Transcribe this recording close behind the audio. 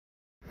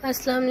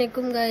अस्सलाम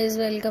वालेकुम guys,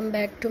 welcome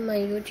back to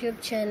my YouTube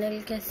channel.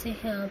 कैसे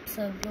हैं आप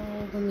सब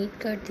लोग? उम्मीद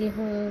करती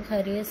हूँ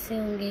खैरियत से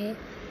होंगे।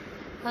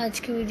 आज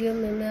की वीडियो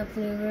में मैं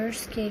अपने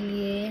व्यूअर्स के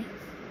लिए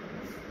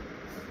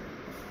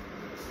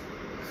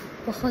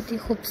बहुत ही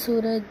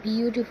खूबसूरत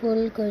beautiful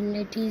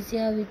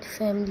Letizia with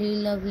family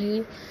lovely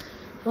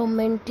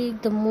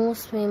romantic the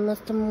most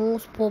famous the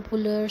most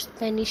popular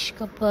Spanish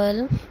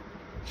couple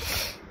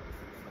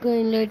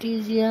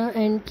Letizia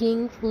and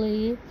king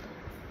Philip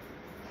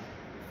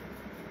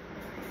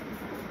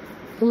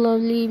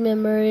lovely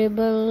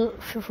memorable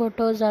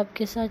photos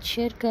आपके साथ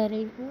शेयर कर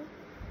रही हूँ।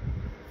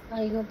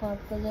 आई होप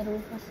आपको ज़रूर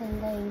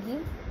पसंद आएंगी।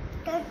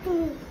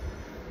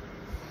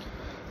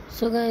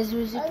 सो गाइस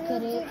विज़िट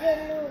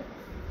करें,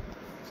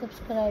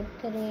 सब्सक्राइब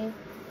करें,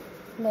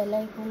 बेल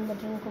आइकन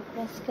बटन को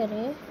प्रेस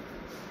करें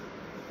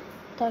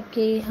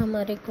ताकि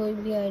हमारे कोई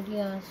भी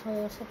आइडियाज़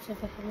हो सबसे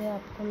पहले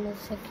आपको मिल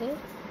सके।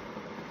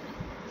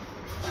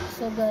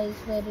 So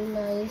guys very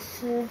nice.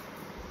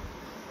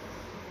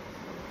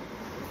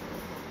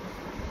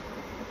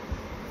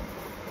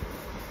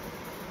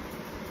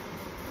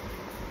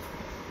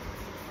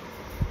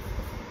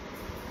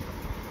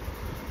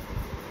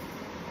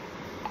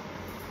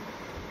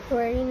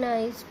 Very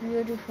nice,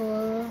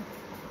 beautiful.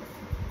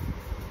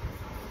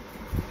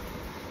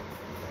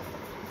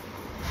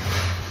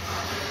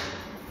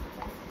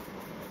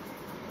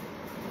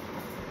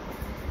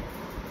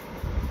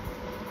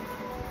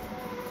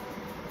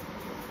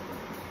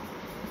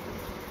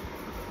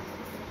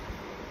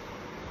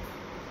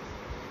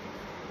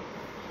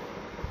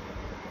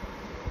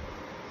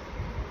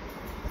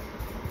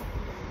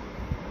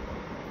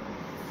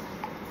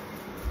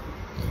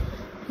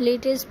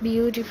 Latest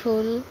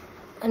beautiful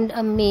and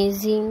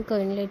amazing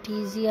Queen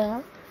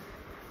Letizia,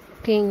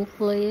 King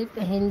Philip,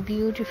 and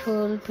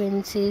beautiful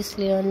Princess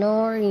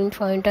Leonore,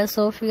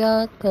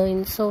 Infanta-Sofia,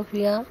 Queen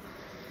Sofia.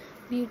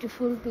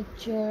 Beautiful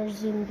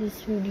pictures in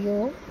this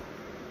video.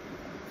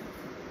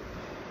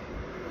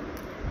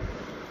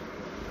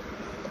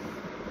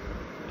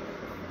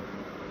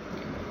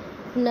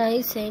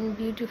 Nice and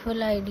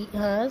beautiful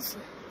ideas.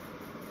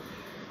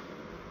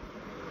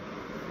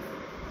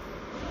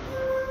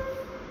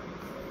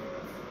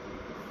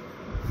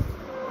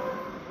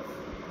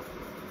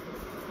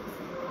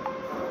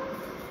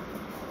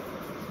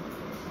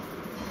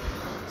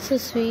 So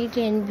sweet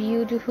and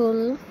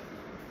beautiful.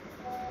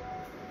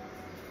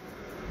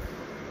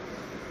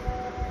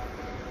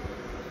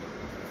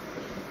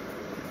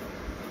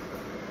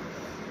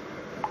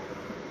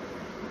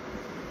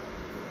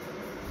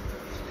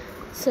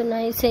 So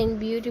nice and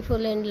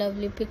beautiful and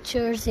lovely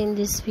pictures in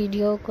this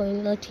video.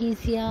 Queen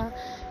Letizia,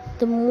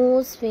 the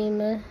most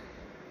famous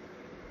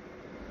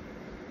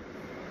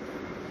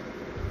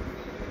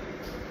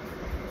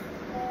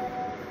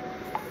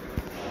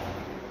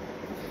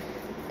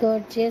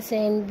gorgeous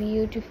and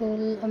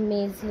beautiful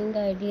amazing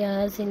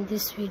ideas in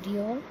this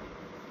video.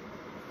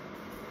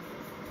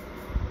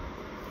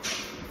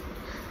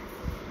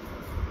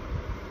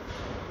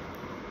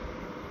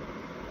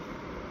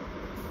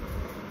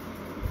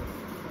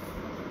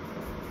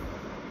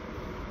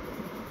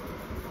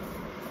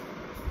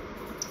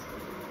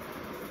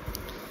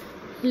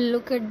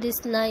 Look at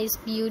this nice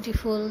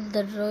beautiful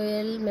the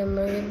royal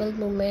memorable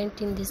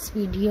moment in this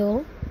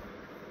video.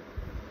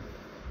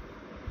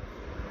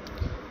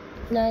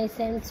 Nice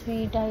and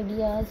sweet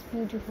ideas,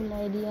 beautiful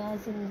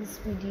ideas in this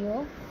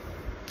video.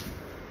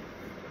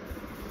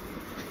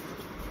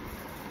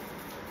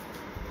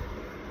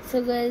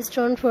 So guys,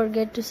 don't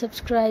forget to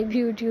subscribe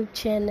YouTube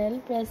channel,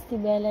 press the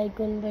bell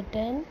icon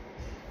button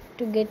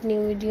to get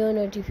new video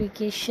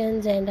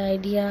notifications and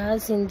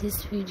ideas in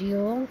this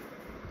video.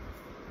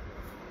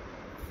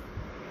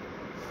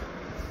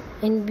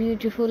 And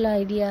beautiful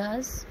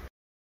ideas.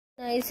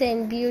 Nice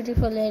and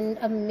beautiful and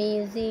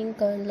amazing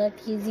Queen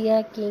Letizia,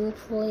 King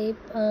Philip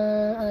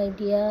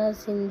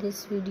ideas in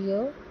this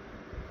video.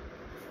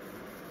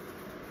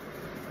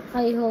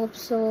 I hope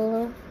so.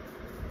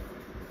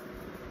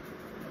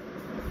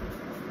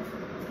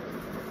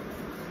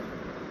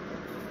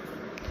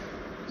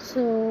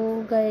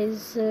 So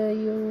guys,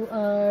 you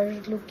are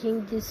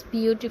looking this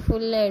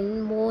beautiful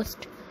and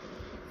most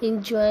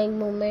enjoying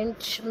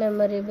moment,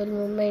 memorable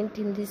moment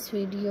in this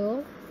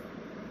video.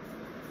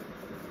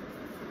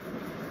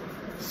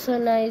 So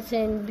nice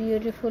and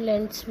beautiful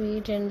and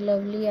sweet and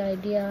lovely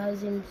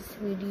ideas in this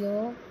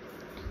video.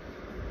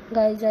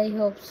 Guys, I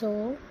hope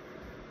so.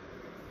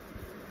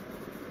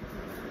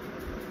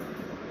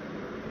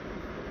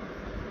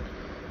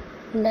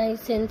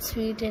 Nice and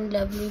sweet and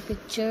lovely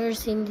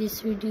pictures in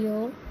this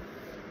video.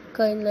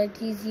 Queen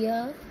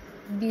Letizia,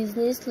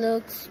 business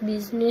looks,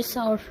 business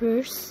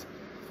outfits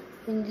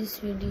in this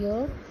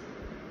video.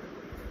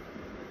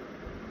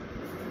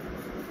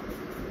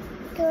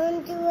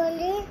 Don't you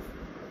worry.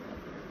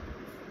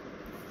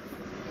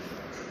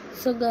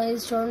 So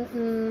guys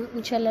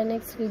इंशाल्लाह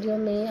next video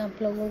में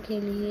आप लोगों के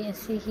लिए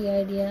ऐसे ही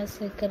ideas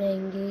लेकर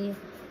आएंगे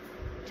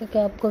जो कि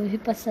आपको भी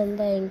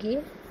पसंद आएंगे।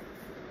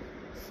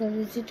 सो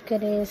विज़िट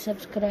करें,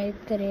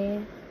 सब्सक्राइब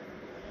करें,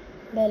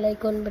 बेल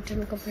आइकन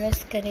बटन को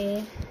प्रेस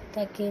करें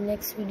ताकि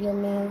नेक्स्ट वीडियो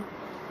में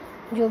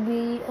जो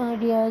भी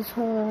आइडियाज़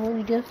हों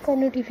वीडियोस का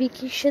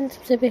नोटिफिकेशन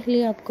सबसे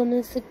पहले आपको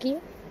मिल सके।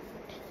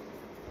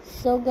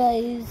 So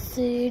guys,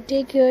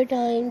 take your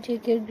time,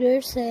 take your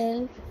great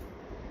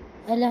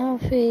self. अल्लाह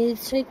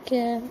हाफिज़, टेक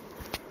केयर।